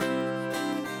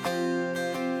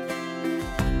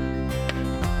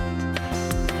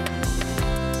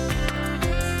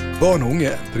Barn og unge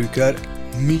bruker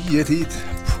mye tid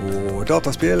på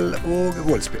dataspill og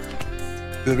voldsspill.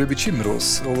 Bør vi bekymre oss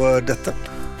over dette?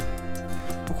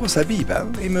 Og hva sier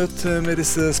Bibelen i møte med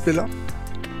disse spillene?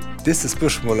 Disse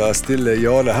spørsmålene stiller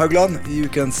Jarle Haugland i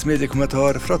Ukens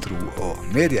mediekommentar fra Tro og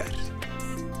Medier.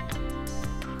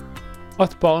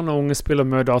 At barn og unge spiller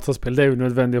mye dataspill, det er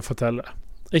unødvendig å fortelle.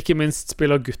 Ikke minst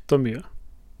spiller gutter mye.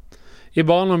 I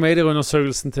barn- og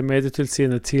medieundersøkelsen til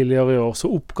Medietilsynet tidligere i år så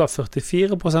oppga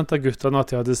 44% av gutterne at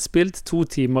de hadde spilt 2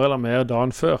 timer eller mer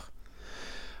dagen før.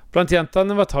 Blant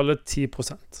jentene var tallet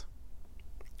 10%.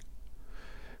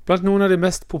 Blant noen av de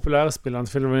mest populære spillene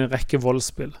finner vi en rekke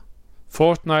voldsspill.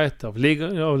 Fortnite, of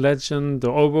League of Legends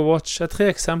og Overwatch er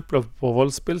 3 eksempler på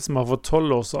voldsspill som har fått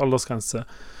 12 års aldersgrense,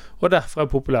 og derfor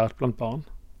er populært blant barn.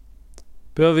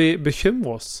 Bør vi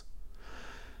bekymre oss?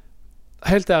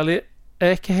 Helt ærlig, jeg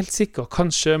er ikke helt sikker,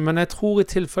 kanskje, men jeg tror i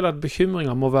tilfelle at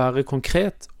bekymringer må være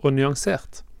konkret og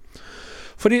nyansert.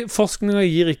 Fordi forskningen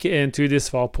gir ikke entydig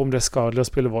svar på om det er skadelig å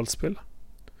spille voldsspill.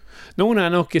 Noen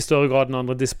er nok i større grad enn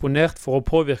andre disponert for å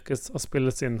påvirkes av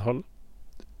spillets innhold.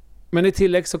 Men i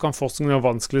tillegg så kan forskningen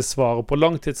vanskelig svare på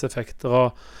langtidseffekter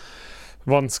av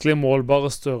vanskelige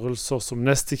målbare størrelser som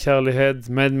nestekjærlighet,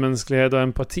 medmenneskelighet og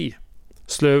empati.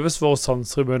 Sløves våre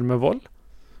sanser i møte med vold?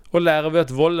 Og lærer vi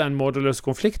at vold er en måte å løse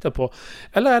konflikter på,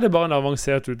 eller er det bare en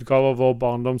avansert utgave av vår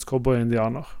barndomskobber og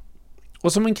indianer?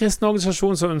 Og som en kristen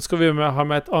organisasjon så ønsker vi å ha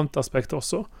med et annet aspekt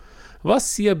også. Hva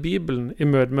sier Bibelen i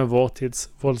møte med vår tids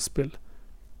voldsspill?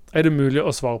 Er det mulig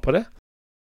å svare på det?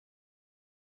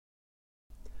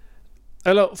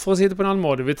 Eller for å si det på en annen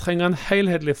måte, vi trenger en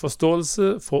helhetlig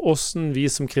forståelse for hvordan vi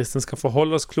som kristne skal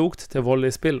forholde oss klokt til vold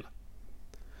i spill.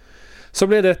 Så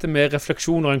blir dette mer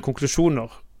refleksjoner enn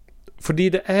konklusjoner,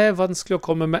 fordi det er vanskelig å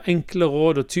komme med enkle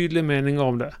råd og tydelige meninger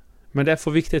om det, men det er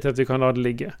for viktig til at vi kan la det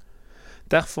ligge.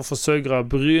 Derfor forsøker jeg å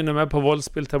bryne meg på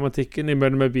voldsspilltematikken i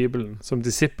møte med Bibelen, som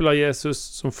disippel av Jesus,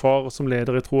 som far og som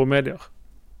leder i Tro og Medier.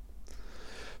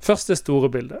 Først det store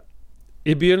bildet.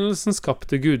 I begynnelsen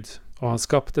skapte Gud, og han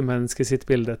skapte mennesket sitt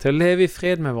bilde, til å leve i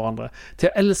fred med hverandre, til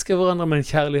å elske hverandre med en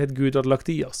kjærlighet Gud hadde lagt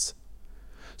i oss.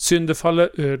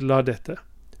 Syndefallet ødela dette.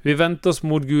 Vi vendte oss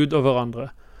mot Gud og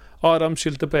hverandre. Adam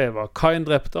skyldte på Eva, Kain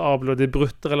drepte Abel, og de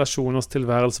brutte relasjoners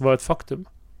tilværelse var et faktum.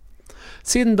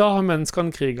 Siden da har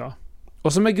menneskene kriget,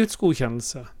 også med Guds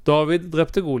godkjennelse. David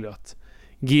drepte Goliat.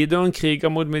 Gideon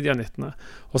kriget mot midjanittene,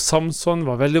 og Samson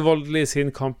var veldig voldelig i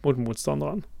sin kamp mot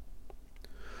motstanderen.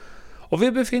 Og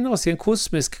vi befinner oss i en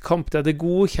kosmisk kamp der det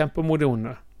gode kjemper mot det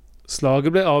onde.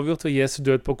 Slaget ble avgjort ved Jesu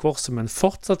død på korset, men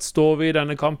fortsatt står vi i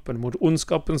denne kampen mot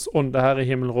ondskapens ånde her i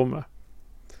himmelrommet.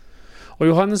 Og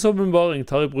Johannes' åpenbaring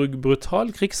tar i bruk brutal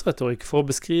krigsretorikk for å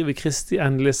beskrive Kristi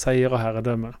endelige seier og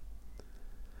herredømme.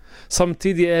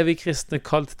 Samtidig er vi kristne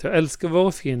kalt til å elske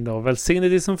våre fiender, velsigne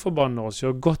de som forbanner oss,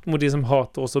 gjøre godt mot de som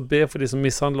hater oss og be for de som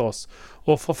mishandler oss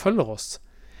og forfølger oss.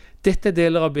 Dette er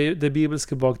deler av det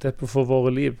bibelske bakteppet for våre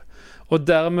liv, og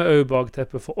dermed også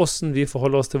bakteppet for hvordan vi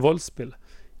forholder oss til voldsspill.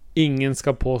 Ingen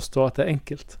skal påstå at det er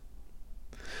enkelt.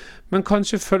 Men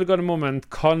kanskje følgende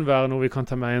moment kan være noe vi kan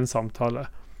ta med i en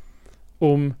samtale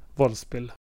om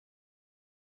voldsspill.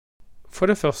 For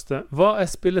det første, hva er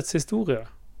spillets historie?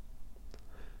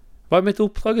 Hva er mitt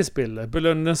oppdrag i spillet?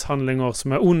 Belønnes handlinger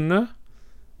som er onde?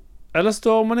 Eller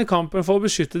står man i kampen for å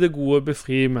beskytte det gode,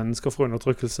 befri mennesker fra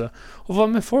undertrykkelse? Og hva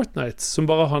med Fortnite, som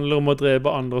bare handler om å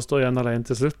drepe andre og stå igjen alene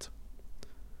til slutt?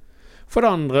 For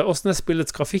det andre, hvordan er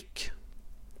spillets grafikk?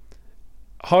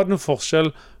 Har det noen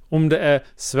forskjell om det er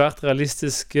svært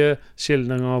realistiske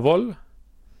skildringer av vold?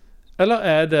 Eller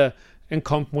er det en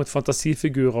kamp mot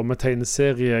fantasifigurer med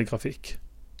tegneseriegrafikk?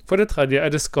 For det tredje,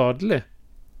 er det skadelig?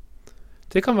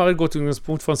 Det kan være et godt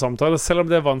utgangspunkt for en samtale, selv om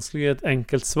det er vanskelig å gi et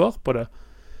enkelt svar på det.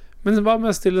 Men hva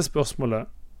med å stille spørsmålet?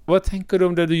 Hva tenker du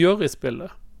om det du gjør i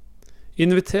spillet?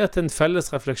 Inviter til en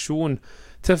felles refleksjon,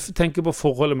 til å tenke på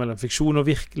forholdet mellom fiksjon og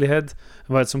virkelighet,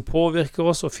 hva er det som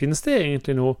påvirker oss, og finnes det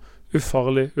egentlig noe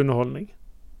ufarlig underholdning?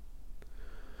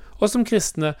 Og som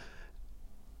kristne,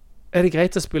 er det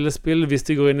greit å spille spill hvis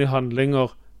de går inn i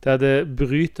handlinger der det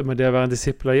bryter med det å være en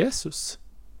disippel av Jesus?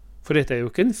 For dette er jo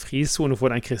ikke en frizone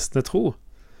for den kristne tro.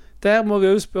 Der må vi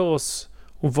jo spørre oss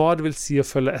om hva det vil si å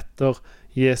følge etter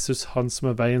Jesus, han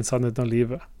som er veien, sannheten og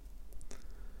livet.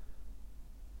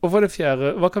 Og for det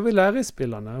fjerde, hva kan vi lære i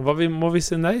spillene? Hva må vi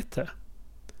si nei til?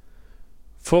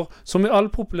 For som i all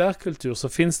populærkultur så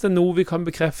finnes det noe vi kan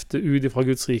bekrefte ut fra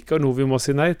Guds rike, og noe vi må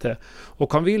si nei til.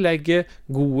 Og kan vi legge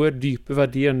gode, dype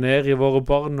verdier ned i våre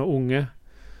barn og unge,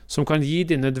 som kan gi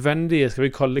de nødvendige, skal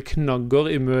vi kalle knagger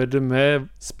i møte med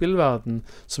spillverden,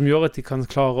 som gjør at de kan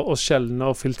klare å skjelne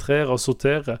og filtrere og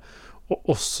sortere,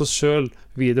 og også selv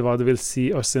vite hva det vil si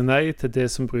å si nei til det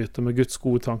som bryter med Guds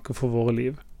gode tanker for våre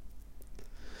liv.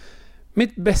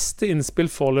 Mitt beste innspill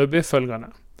foreløpig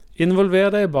følgende.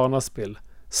 Involver deg i barnas spill.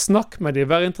 Snakk med dem,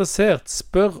 vær interessert,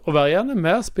 spør og vær gjerne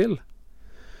mer spill.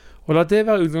 Og la det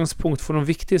være utgangspunkt for noen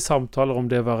viktige samtaler om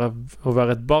det å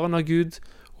være et barn av Gud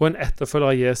og en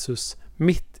etterfølger av Jesus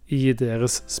midt i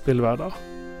deres spillhverdag.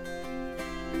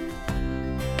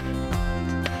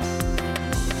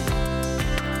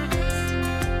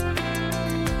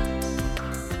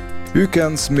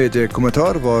 Ukens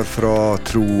mediekommentar var fra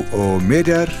Tro og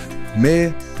Medier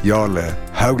med Jarle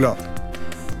Haugland.